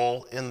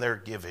liberal in their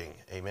giving.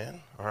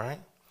 Amen? All right?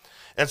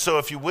 And so,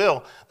 if you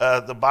will,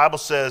 the Bible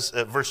says,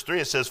 verse 3,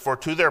 it says, for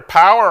to their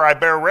power I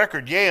bear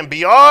record, yea, and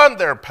beyond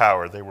their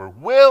power they were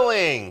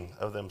willing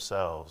of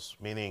themselves,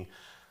 meaning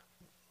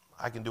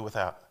I can do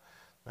without.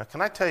 Now,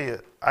 can I tell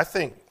you, I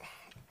think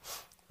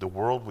the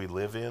world we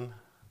live in,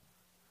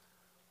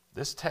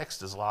 this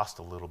text has lost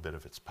a little bit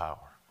of its power.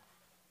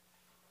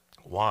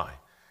 Why?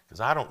 Because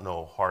I don't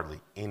know hardly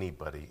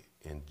anybody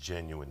in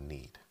genuine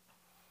need.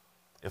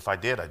 If I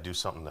did, I'd do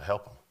something to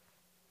help them.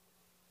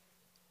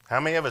 How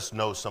many of us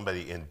know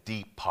somebody in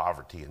deep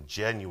poverty and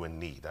genuine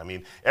need? I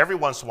mean, every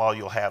once in a while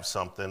you'll have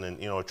something,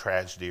 and a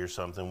tragedy or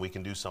something, we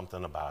can do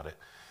something about it.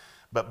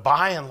 But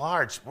by and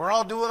large, we're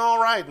all doing all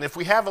right. And if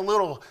we have a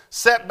little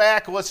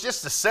setback, well, it's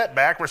just a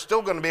setback. We're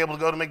still going to be able to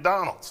go to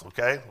McDonald's,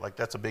 okay? Like,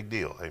 that's a big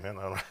deal. Amen?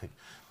 All right.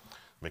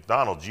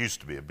 McDonald's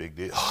used to be a big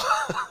deal.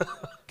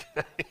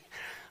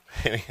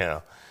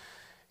 Okay.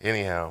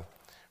 Anyhow,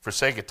 for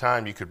sake of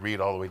time, you could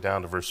read all the way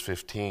down to verse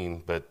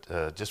 15,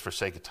 but just for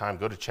sake of time,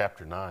 go to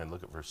chapter 9,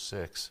 look at verse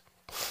 6.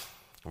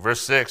 In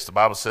verse 6, the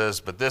Bible says,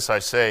 but this I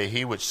say,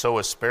 he which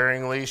soweth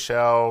sparingly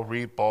shall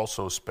reap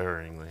also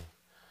sparingly.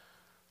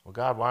 Well,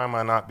 God, why am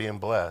I not being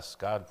blessed?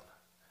 God,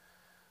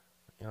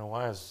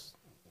 why is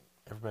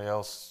everybody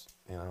else,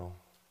 well,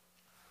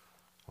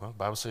 the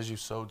Bible says you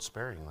sowed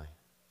sparingly.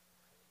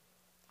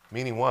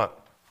 Meaning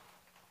what?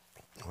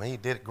 Well, you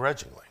did it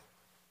grudgingly.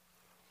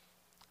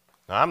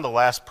 Now, I'm the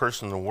last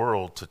person in the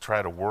world to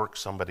try to work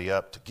somebody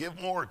up to give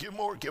more, give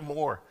more, give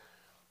more.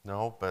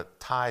 No, but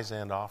tithes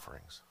and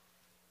offerings.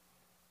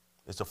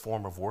 It's a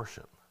form of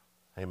worship.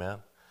 Amen?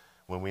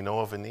 When we know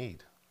of a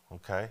need,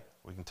 okay,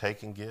 we can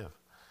take and give.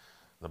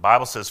 The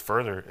Bible says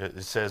further,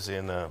 this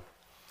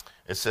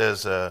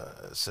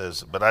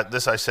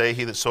I say,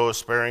 he that soweth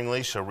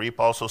sparingly shall reap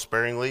also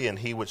sparingly, and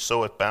he which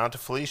soweth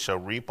bountifully shall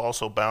reap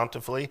also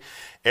bountifully.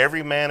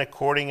 Every man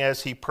according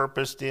as he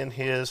purposed in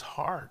his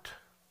heart.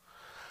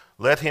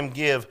 Let him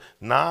give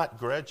not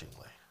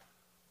grudgingly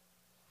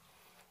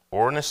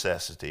or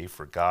necessity,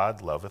 for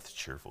God loveth a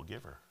cheerful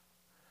giver.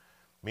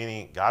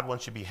 Meaning, God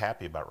wants you to be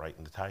happy about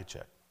writing the tithe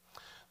check.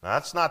 Now,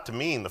 that's not to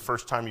mean the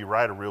first time you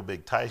write a real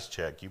big tithe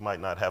check, you might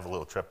not have a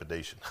little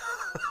trepidation.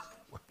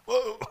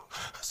 whoa,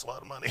 that's a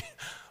lot of money,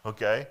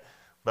 okay?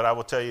 But I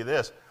will tell you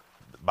this,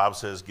 the Bible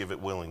says give it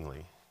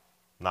willingly,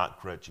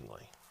 not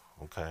grudgingly,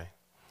 okay?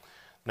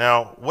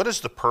 Now, what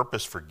is the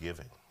purpose for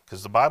giving?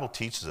 Because the Bible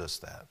teaches us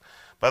that.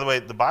 By the way,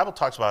 the Bible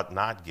talks about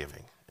not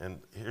giving, and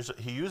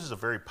he uses a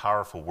very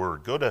powerful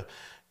word. Go to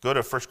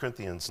 1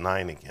 Corinthians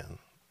 9 again.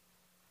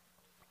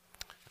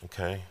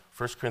 Okay,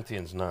 1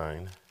 Corinthians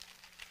 9.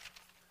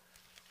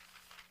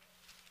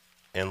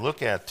 And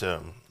look at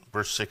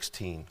verse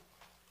 16.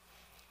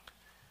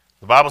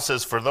 The Bible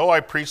says, "For though I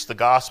preach the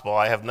gospel,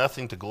 I have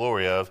nothing to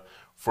glory of,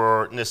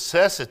 for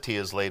necessity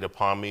is laid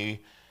upon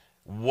me.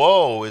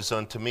 Woe is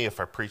unto me if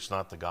I preach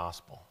not the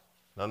gospel."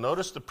 Now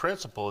notice the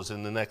principle is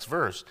in the next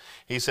verse.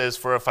 He says,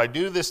 "For if I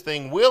do this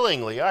thing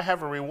willingly, I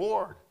have a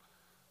reward."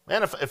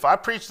 Man, if I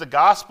preach the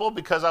gospel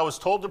because I was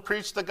told to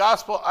preach the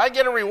gospel, I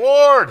get a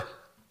reward.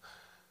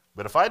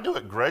 But if I do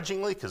it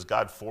grudgingly because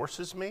God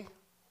forces me,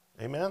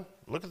 amen?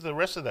 Look at the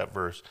rest of that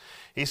verse.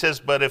 He says,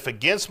 "But if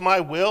against my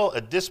will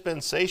a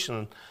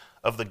dispensation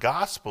of the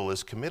gospel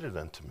is committed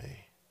unto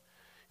me."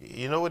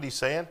 You know what he's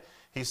saying?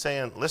 He's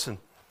saying, listen,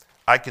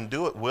 I can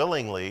do it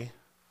willingly,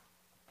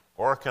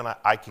 or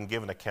I can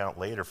give an account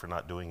later for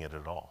not doing it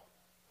at all,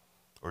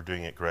 or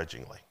doing it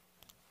grudgingly.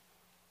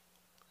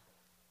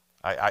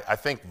 I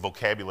think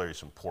vocabulary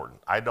is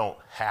important. I don't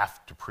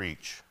have to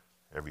preach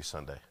every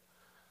Sunday.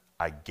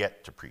 I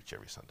get to preach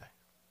every Sunday.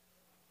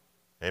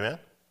 Amen?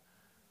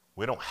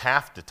 We don't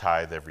have to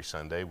tithe every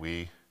Sunday.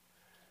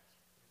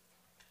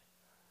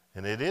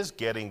 And it is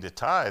getting to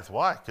tithe.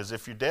 Why? Because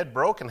if you're dead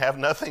broke and have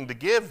nothing to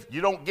give,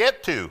 you don't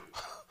get to.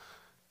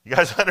 You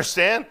guys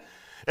understand?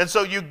 And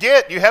so you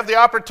have the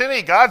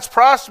opportunity. God's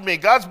prospered me.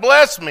 God's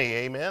blessed me.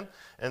 Amen?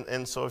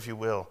 And so if you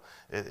will,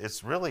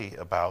 it's really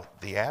about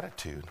the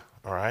attitude.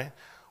 All right?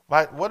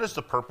 But what is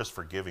the purpose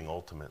for giving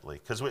ultimately?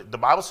 Because the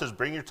Bible says,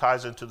 bring your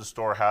tithes into the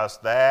storehouse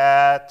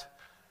that...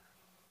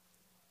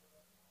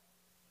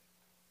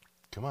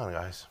 Come on,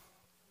 guys.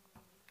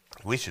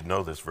 We should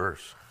know this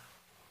verse.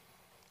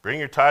 Bring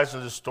your tithes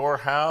into the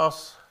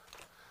storehouse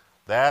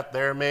that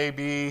there may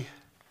be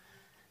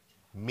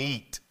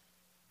meat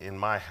in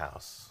my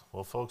house.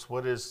 Well, folks,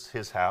 what is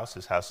his house?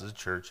 His house is a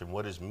church. And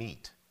what is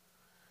meat?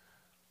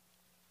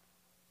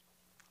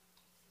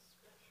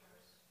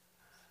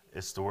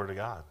 It's the Word of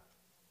God.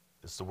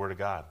 It's the Word of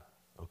God,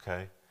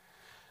 okay?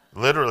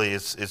 Literally,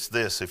 it's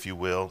this, if you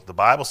will. The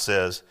Bible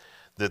says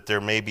that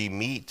there may be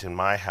meat in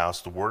my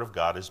house. The Word of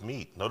God is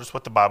meat. Notice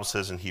what the Bible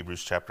says in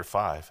Hebrews chapter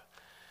 5.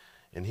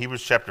 In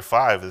Hebrews chapter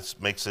 5, it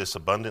makes this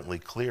abundantly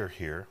clear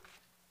here.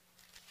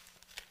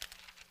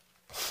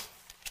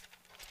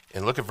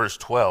 And look at verse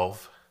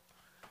 12.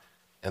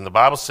 And the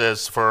Bible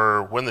says,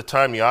 "For when the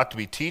time ye ought to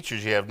be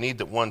teachers, ye have need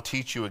that one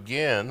teach you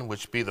again,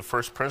 which be the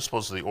first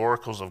principles of the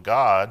oracles of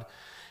God,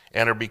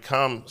 and are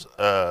become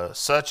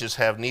such as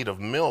have need of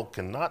milk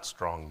and not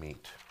strong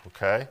meat."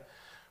 Okay?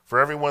 "For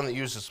everyone that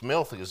uses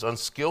milk is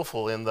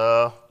unskillful in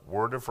the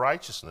word of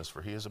righteousness,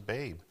 for he is a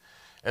babe."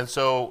 And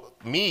so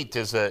meat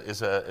is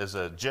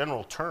a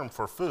general term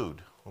for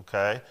food,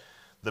 okay?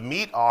 The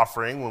meat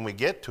offering, when we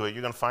get to it,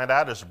 you're going to find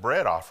out it's a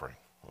bread offering,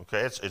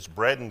 okay? It's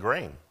bread and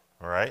grain,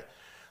 all right?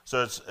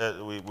 So it's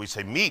we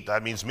say meat,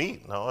 that means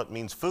meat. No, it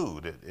means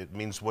food. It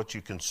means what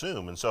you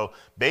consume. And so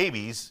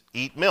babies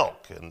eat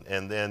milk,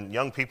 and then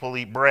young people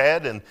eat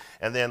bread, and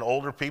then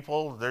older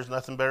people, there's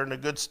nothing better than a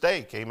good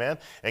steak, amen?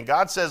 And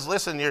God says,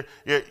 listen, you're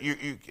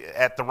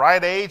at the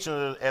right age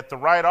and at the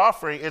right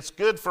offering, it's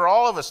good for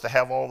all of us to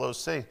have all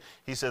those things.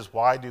 He says,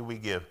 why do we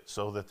give?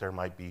 So that there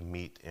might be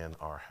meat in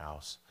our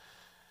house.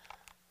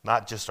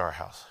 Not just our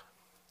house.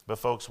 But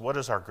folks, what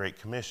is our Great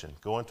Commission?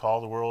 Go into all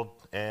the world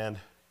and...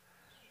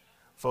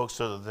 Folks,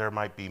 so that there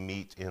might be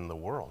meat in the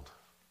world.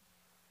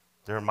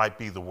 There might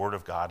be the Word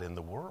of God in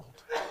the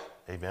world.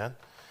 Amen?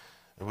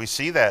 And we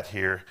see that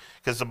here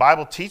because the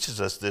Bible teaches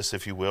us this,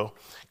 if you will.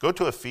 Go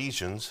to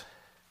Ephesians.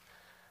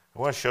 I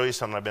want to show you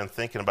something I've been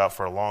thinking about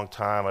for a long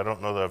time. I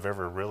don't know that I've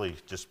ever really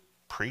just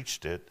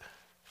preached it.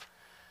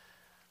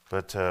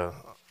 But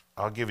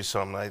I'll give you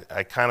something.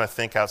 I kind of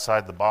think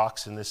outside the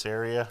box in this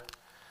area.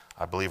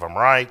 I believe I'm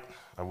right.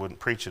 I wouldn't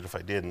preach it if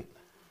I didn't.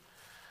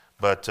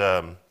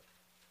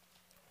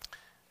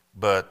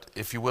 But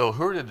if you will,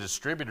 who are the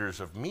distributors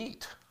of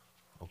meat?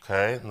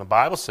 Okay, and the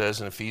Bible says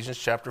in Ephesians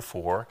chapter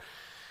 4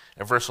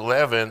 and verse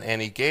 11,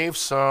 and he gave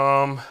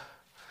some,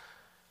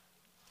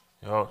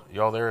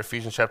 y'all there,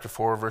 Ephesians chapter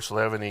 4, verse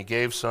 11, he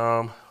gave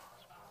some.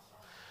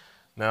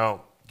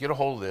 Now, get a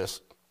hold of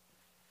this.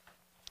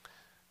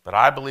 But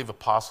I believe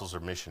apostles are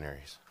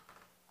missionaries.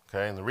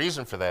 Okay, and the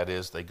reason for that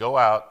is they go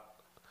out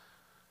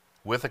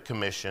with a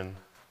commission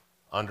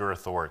under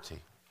authority.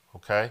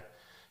 Okay?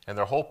 And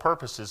their whole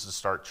purpose is to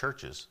start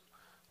churches.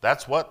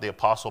 That's what the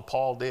Apostle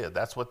Paul did.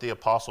 That's what the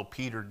Apostle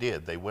Peter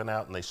did. They went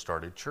out and they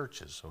started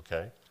churches,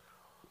 okay?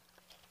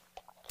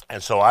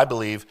 And so I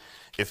believe,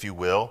 if you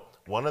will,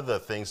 one of the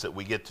things that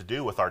we get to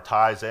do with our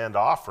tithes and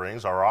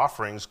offerings, our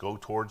offerings go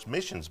towards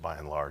missions by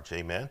and large,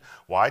 amen.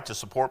 Why? To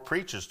support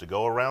preachers, to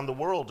go around the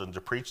world and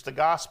to preach the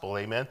gospel,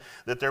 amen.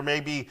 That there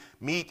may be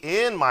meat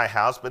in my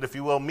house, but if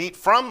you will, meat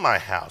from my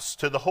house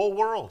to the whole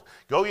world.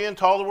 Go ye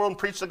into all the world and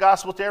preach the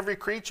gospel to every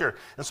creature.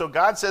 And so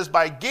God says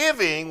by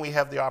giving, we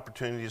have the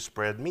opportunity to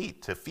spread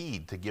meat, to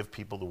feed, to give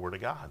people the word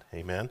of God,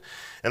 amen.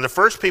 And the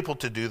first people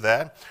to do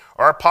that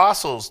are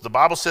apostles. The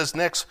Bible says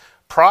next,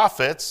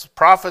 prophets.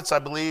 Prophets, I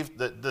believe,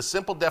 the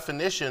simple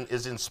definition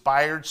is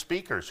inspired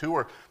speakers, who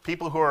are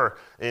people who are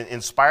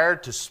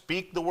inspired to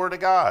speak the word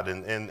of God.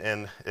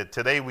 And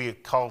today we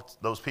call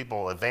those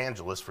people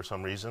evangelists for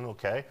some reason,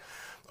 okay?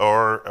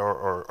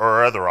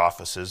 Or other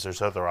offices.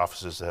 There's other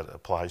offices that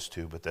applies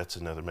to, but that's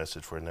another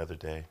message for another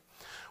day.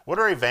 What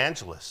are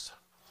evangelists?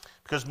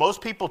 Because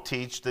most people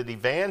teach that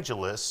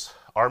evangelists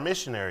are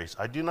missionaries.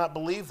 I do not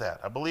believe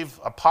that. I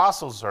believe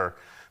apostles are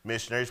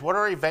missionaries. What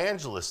are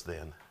evangelists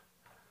then?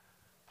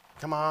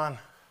 Come on.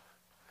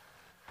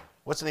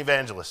 What's an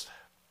evangelist?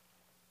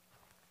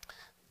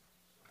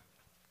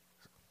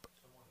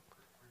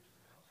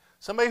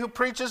 Somebody who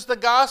preaches the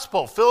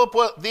gospel. Philip,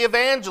 the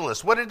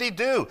evangelist, what did he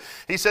do?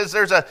 He says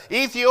there's an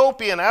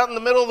Ethiopian out in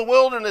the middle of the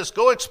wilderness.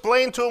 Go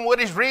explain to him what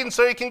he's reading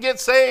so he can get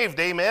saved.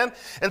 Amen?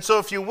 And so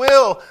if you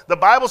will, the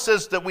Bible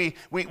says that we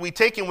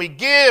take and we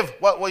give.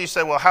 Well, you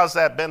say, well, how's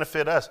that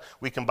benefit us?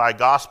 We can buy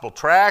gospel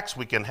tracts.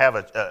 We can have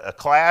a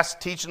class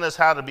teaching us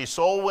how to be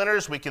soul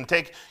winners. We can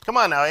take, come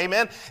on now,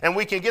 amen? And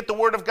we can get the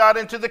word of God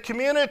into the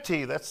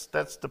community. That's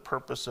the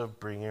purpose of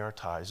bringing our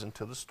tithes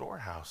into the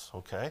storehouse,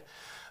 okay?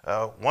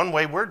 One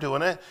way we're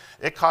doing it,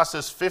 it costs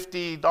us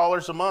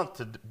 $50 a month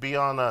to be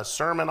on a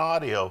sermon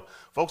audio.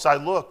 Folks, I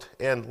looked,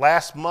 and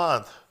last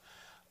month,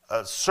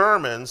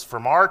 sermons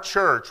from our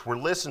church were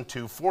listened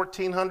to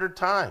 1,400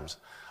 times.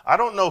 I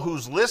don't know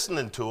who's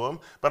listening to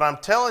them, but I'm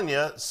telling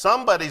you,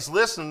 somebody's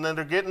listening and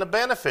they're getting a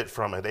benefit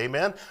from it.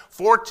 Amen?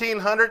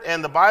 1,400,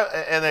 and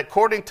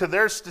according to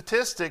their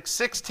statistics,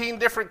 16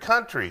 different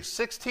countries.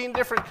 16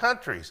 different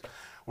countries.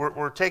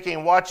 We're taking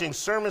and watching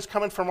sermons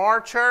coming from our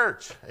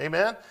church.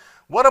 Amen?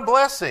 What a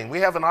blessing. We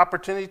have an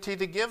opportunity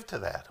to give to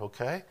that,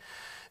 okay?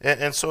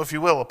 And so, if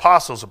you will,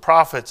 apostles,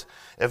 prophets,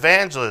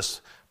 evangelists,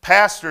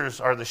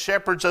 pastors are the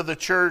shepherds of the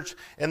church,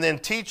 and then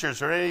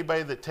teachers are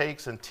anybody that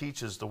takes and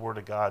teaches the word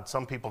of God.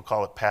 Some people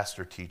call it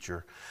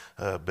pastor-teacher,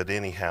 but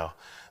anyhow.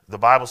 The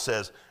Bible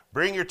says,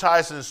 bring your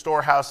tithes to the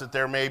storehouse that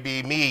there may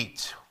be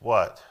meat.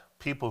 What?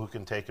 People who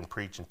can take and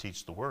preach and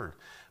teach the word.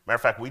 Matter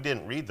of fact, we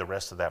didn't read the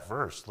rest of that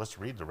verse. Let's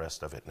read the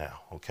rest of it now,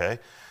 okay?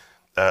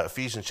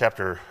 Ephesians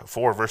chapter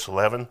 4, verse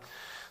 11.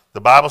 The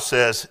Bible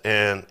says,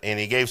 and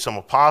he gave some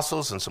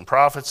apostles and some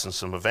prophets and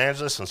some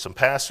evangelists and some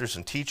pastors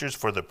and teachers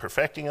for the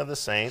perfecting of the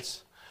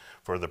saints,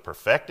 for the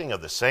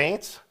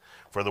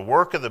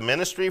work of the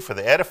ministry, for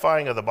the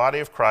edifying of the body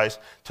of Christ,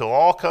 till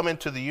all come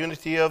into the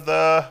unity of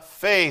the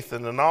faith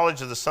and the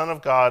knowledge of the Son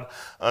of God,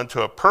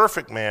 unto a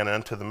perfect man,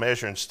 unto the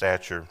measure and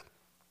stature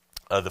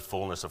of the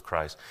fullness of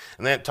Christ.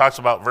 And then it talks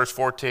about verse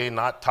 14,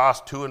 not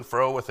tossed to and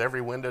fro with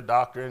every wind of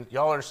doctrine.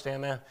 Y'all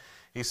understand that?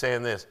 He's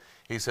saying this.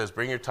 He says,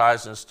 bring your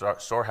tithes in the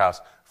storehouse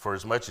for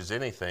as much as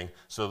anything,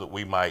 so that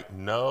we might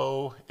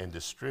know and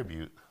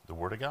distribute the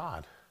word of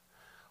God.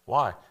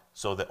 Why?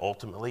 So that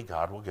ultimately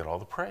God will get all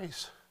the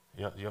praise.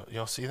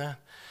 Y'all see that?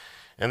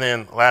 And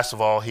then last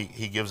of all,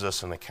 he gives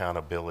us an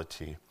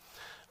accountability.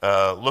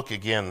 Look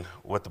again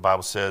what the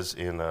Bible says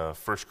in 1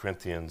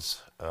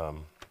 Corinthians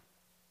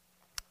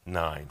 9.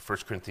 1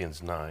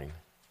 Corinthians 9.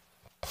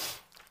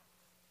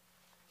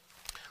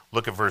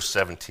 Look at verse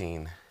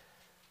 17.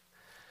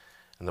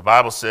 And the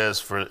Bible says,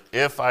 for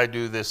if I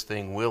do this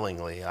thing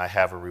willingly, I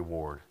have a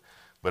reward.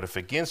 But if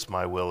against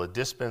my will, a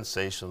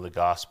dispensation of the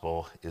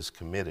gospel is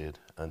committed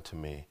unto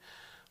me.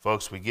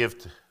 Folks, we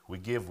give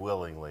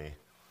willingly,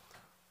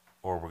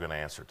 or we're going to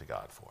answer to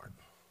God for it.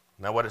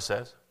 Now what it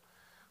says?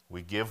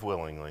 We give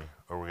willingly,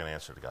 or we're going to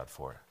answer to God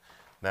for it.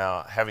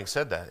 Now, having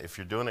said that, if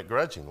you're doing it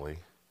grudgingly,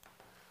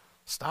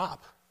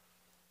 stop.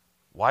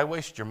 Why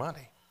waste your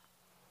money?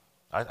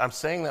 I'm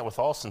saying that with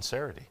all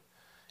sincerity.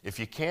 If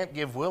you can't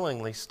give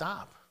willingly,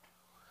 stop.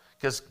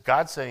 Because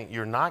God's saying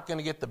you're not going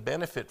to get the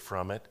benefit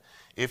from it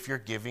if you're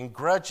giving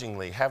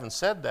grudgingly. Having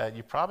said that,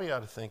 you probably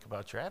ought to think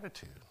about your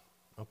attitude.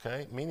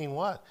 Okay? Meaning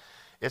what?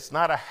 It's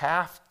not a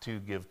have to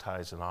give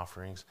tithes and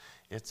offerings.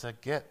 It's a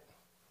get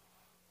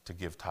to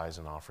give tithes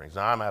and offerings.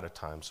 Now, I'm out of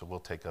time, so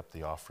we'll take up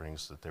the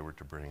offerings that they were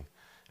to bring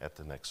at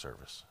the next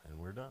service. And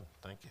we're done.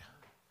 Thank you.